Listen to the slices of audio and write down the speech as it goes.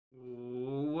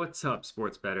What's up,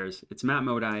 sports bettors? It's Matt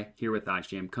Modi here with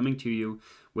OddsJam, coming to you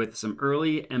with some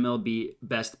early MLB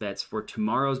best bets for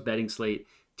tomorrow's betting slate,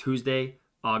 Tuesday,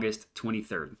 August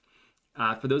 23rd.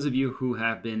 For those of you who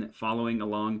have been following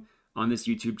along on this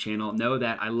YouTube channel, know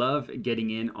that I love getting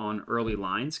in on early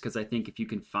lines because I think if you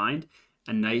can find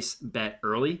a nice bet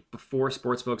early before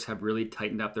sportsbooks have really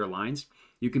tightened up their lines,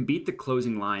 you can beat the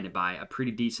closing line by a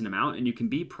pretty decent amount and you can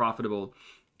be profitable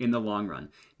in the long run.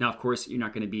 Now, of course, you're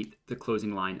not going to beat the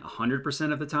closing line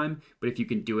 100% of the time, but if you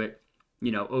can do it,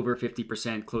 over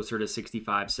 50%, closer to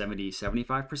 65, 70,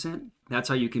 75%, that's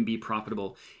how you can be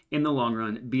profitable in the long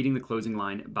run, beating the closing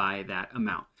line by that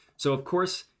amount. So, of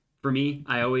course, for me,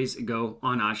 I always go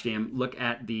on OddsJam, look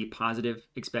at the positive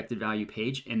expected value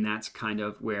page, and that's kind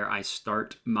of where I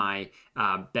start my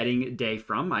betting day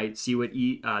from. I see what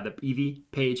the EV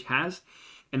page has,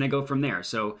 and I go from there.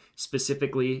 So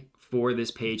specifically for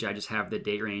this page, I just have the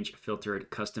date range filtered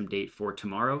custom date for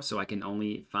tomorrow, so I can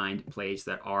only find plays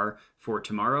that are for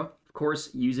tomorrow. Of course,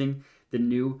 using the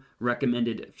new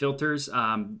recommended filters.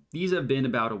 These have been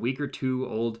about a week or two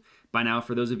old by now.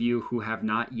 For those of you who have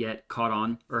not yet caught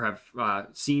on or have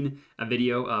seen a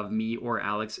video of me or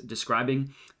Alex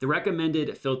describing, the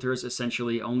recommended filters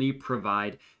essentially only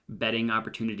provide betting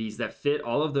opportunities that fit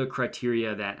all of the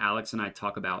criteria that Alex and I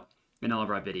talk about in all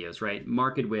of our videos, right?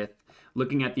 Market width,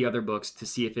 looking at the other books to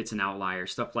see if it's an outlier,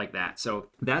 stuff like that. So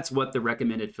that's what the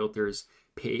recommended filters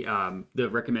the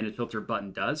recommended filter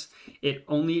button does. It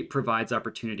only provides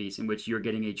opportunities in which you're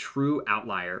getting a true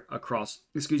outlier across,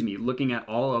 looking at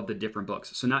all of the different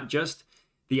books. So not just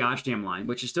the OddsJam line,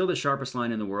 which is still the sharpest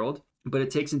line in the world, but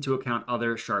it takes into account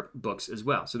other sharp books as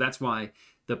well. So that's why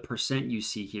the percent you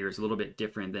see here is a little bit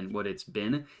different than what it's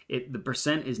been. The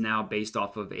percent is now based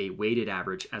off of a weighted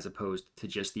average as opposed to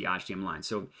just the OddsJam line.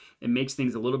 So it makes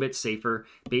things a little bit safer.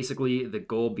 Basically, the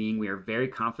goal being we are very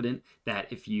confident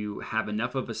that if you have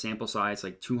enough of a sample size,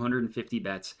 like 250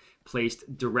 bets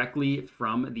placed directly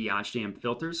from the OddsJam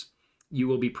filters, you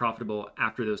will be profitable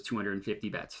after those 250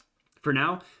 bets. For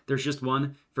now, there's just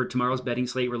one. For tomorrow's betting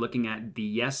slate, we're looking at the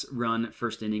yes run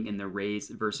first inning in the Rays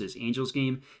versus Angels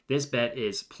game. This bet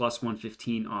is plus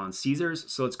 115 on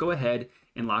Caesars. So let's go ahead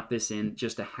and lock this in,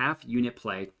 just a half unit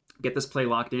play. Get this play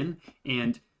locked in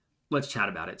and let's chat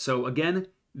about it. So again,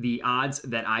 the odds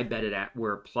that I betted at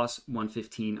were plus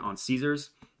 115 on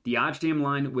Caesars. The OddsJam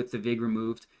line with the VIG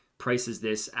removed prices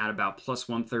this at about plus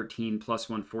 113, plus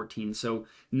 114. So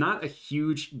not a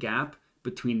huge gap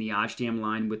between the OddsJam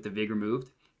line with the VIG removed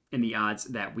and the odds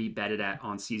that we betted at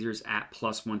on Caesars at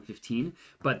plus 115.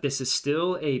 But this is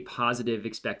still a positive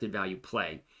expected value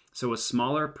play. So a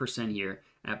smaller percent here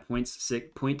at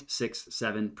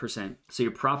 0.67%. So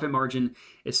your profit margin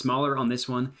is smaller on this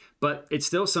one, but it's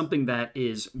still something that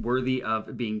is worthy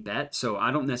of being bet. So I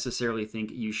don't necessarily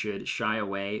think you should shy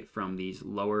away from these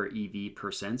lower EV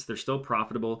percents. They're still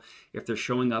profitable if they're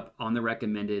showing up on the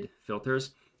recommended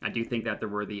filters. I do think that they're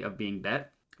worthy of being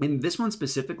bet. And this one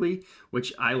specifically,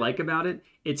 which I like about it,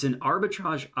 it's an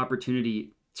arbitrage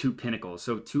opportunity to Pinnacle.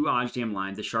 So to OddsJam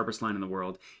line, the sharpest line in the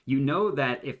world. You know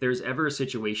that if there's ever a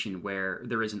situation where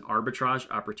there is an arbitrage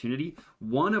opportunity,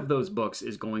 one of those books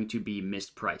is going to be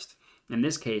mispriced. In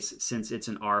this case, since it's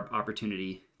an arb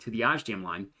opportunity to the OddsJam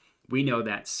line, we know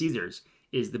that Caesars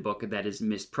is the book that is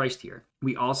mispriced here.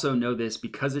 We also know this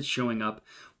because it's showing up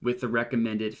with the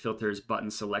recommended filters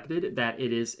button selected, that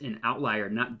it is an outlier,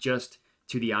 not just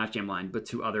to the OddsJam line, but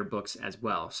to other books as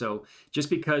well. So just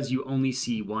because you only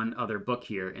see one other book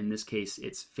here, in this case,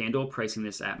 it's FanDuel pricing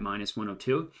this at minus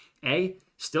 102,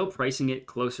 still pricing it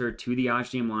closer to the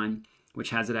OddsJam line,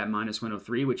 which has it at minus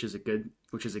 103, which is a good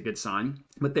sign.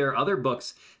 But there are other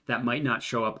books that might not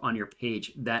show up on your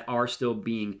page that are still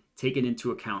being taken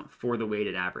into account for the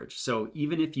weighted average. So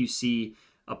even if you see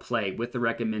a play with the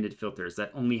recommended filters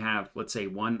that only have, let's say,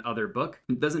 one other book,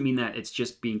 it doesn't mean that it's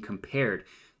just being compared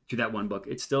to that one book.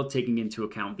 It's still taking into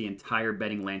account the entire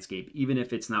betting landscape, even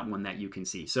if it's not one that you can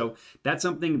see. So that's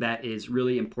something that is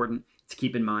really important to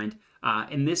keep in mind.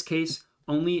 In this case,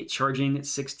 only charging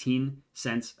 16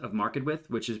 cents of market width,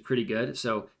 which is pretty good.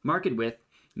 So market width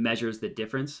measures the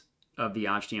difference of the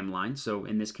OddsJam line. So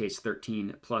in this case,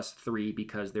 13 plus 3,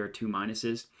 because there are two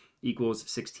minuses, equals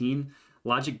 16.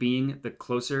 Logic being, the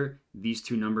closer these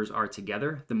two numbers are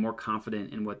together, the more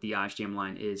confident in what the OddsJam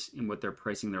line is and what they're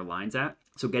pricing their lines at.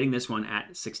 So getting this one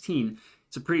at 16,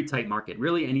 it's a pretty tight market.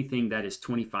 Really anything that is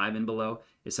 25 and below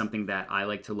is something that I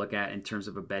like to look at in terms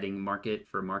of a betting market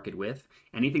for market width.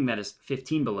 Anything that is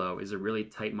 15 below is a really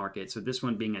tight market. So this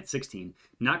one being at 16,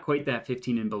 not quite that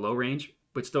 15 and below range,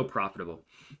 but still profitable.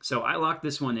 So I locked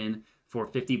this one in for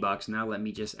 50 bucks. Now let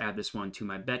me just add this one to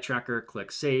my bet tracker,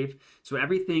 click save. So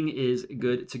everything is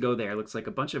good to go there. Looks like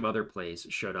a bunch of other plays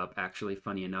showed up, actually,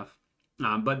 funny enough.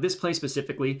 But this play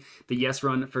specifically, the yes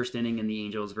run first inning and the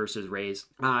Angels versus Rays,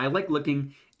 I like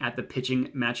looking at the pitching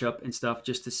matchup and stuff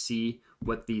just to see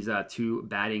what these the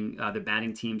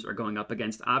batting teams are going up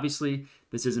against. Obviously,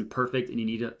 this isn't perfect and you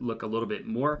need to look a little bit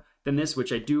more than this,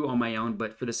 which I do on my own,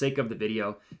 but for the sake of the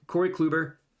video, Corey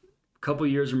Kluber, a couple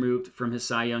years removed from his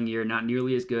Cy Young year, not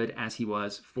nearly as good as he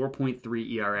was,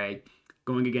 4.3 ERA,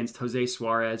 going against Jose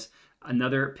Suarez,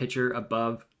 another pitcher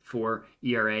above 4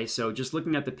 ERA. So just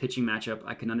looking at the pitching matchup,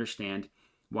 I can understand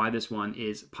why this one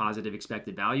is positive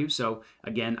expected value. So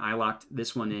again, I locked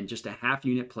this one in, just a half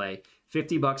unit play,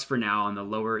 50 bucks for now on the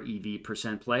lower EV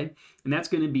percent play. And that's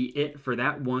going to be it for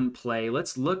that one play.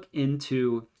 Let's look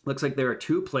into, looks like there are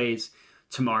 2 plays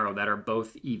tomorrow that are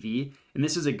both EV. And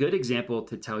this is a good example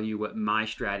to tell you what my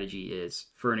strategy is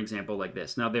for an example like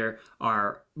this. Now, there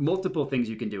are multiple things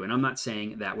you can do, and I'm not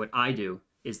saying that what I do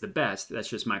is the best. That's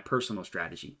just my personal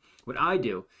strategy. What I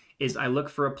do is I look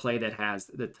for a play that has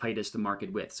the tightest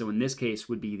market width. So in this case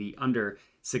would be the under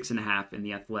 6.5 in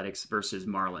the Athletics versus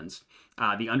Marlins.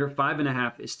 The under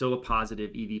 5.5 is still a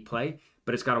positive EV play,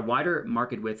 but it's got a wider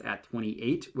market width at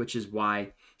 28, which is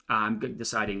why I'm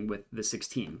deciding with the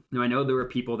 16. Now, I know there are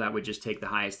people that would just take the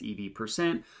highest EV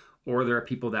percent, or there are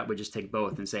people that would just take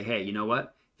both and say, hey, you know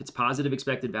what? If it's positive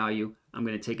expected value, I'm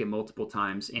going to take it multiple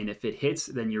times. And if it hits,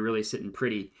 then you're really sitting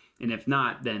pretty. And if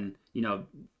not, then, you know,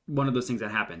 one of those things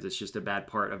that happens. It's just a bad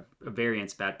part of a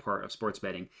variance, bad part of sports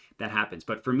betting that happens.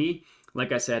 But for me,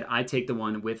 like I said, I take the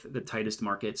one with the tightest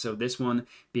market. So this one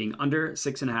being under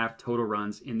 6.5 total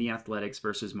runs in the Athletics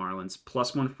versus Marlins,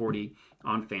 plus 140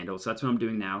 on FanDuel. So that's what I'm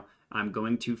doing now. I'm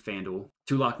going to FanDuel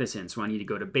to lock this in. So I need to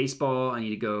go to baseball. I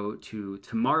need to go to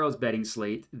tomorrow's betting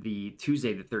slate, the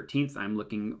Tuesday the 13th. I'm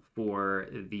looking for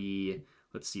the,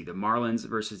 let's see, the Marlins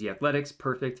versus the Athletics.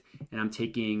 Perfect. And I'm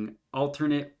taking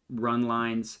alternate run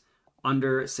lines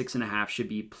under 6.5 should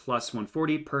be plus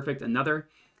 140. Perfect. Another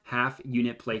half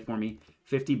unit play for me.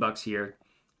 50 bucks here.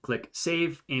 Click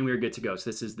save and we're good to go. So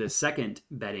this is the second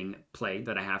betting play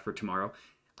that I have for tomorrow.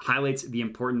 Highlights the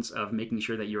importance of making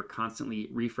sure that you're constantly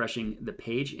refreshing the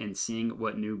page and seeing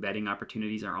what new betting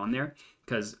opportunities are on there,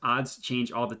 because odds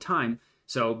change all the time.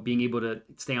 So being able to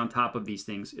stay on top of these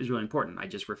things is really important. I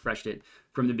just refreshed it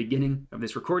from the beginning of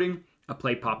this recording. A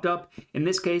play popped up. In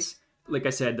this case, like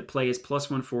I said, the play is plus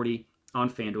 140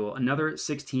 on FanDuel, another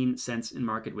 16 cents in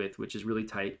market width, which is really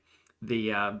tight.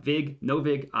 The no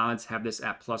VIG odds have this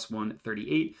at plus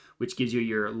 138, which gives you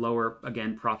your lower,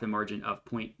 again, profit margin of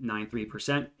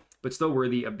 0.93%, but still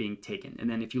worthy of being taken. And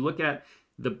then if you look at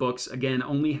the books, again,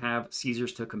 only have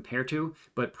Caesars to compare to,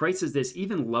 but prices this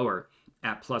even lower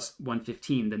at plus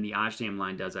 115 than the OddsJam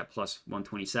line does at plus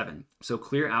 127. So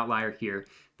clear outlier here,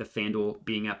 the FanDuel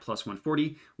being at plus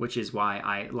 140, which is why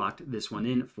I locked this one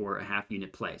in for a half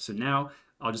unit play. So now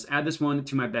I'll just add this one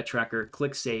to my bet tracker,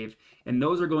 click save, and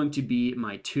those are going to be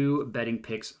my 2 betting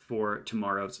picks for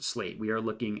tomorrow's slate. We are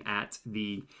looking at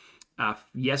the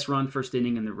yes run first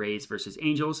inning in the Rays versus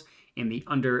Angels and the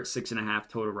under 6.5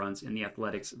 total runs in the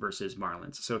Athletics versus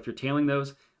Marlins. So if you're tailing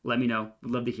those, let me know.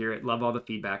 Would love to hear it. Love all the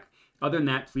feedback. Other than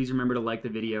that, please remember to like the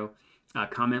video,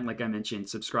 comment like I mentioned,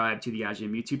 subscribe to the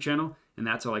OddsJam YouTube channel, and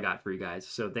that's all I got for you guys.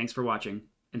 So thanks for watching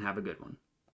and have a good one.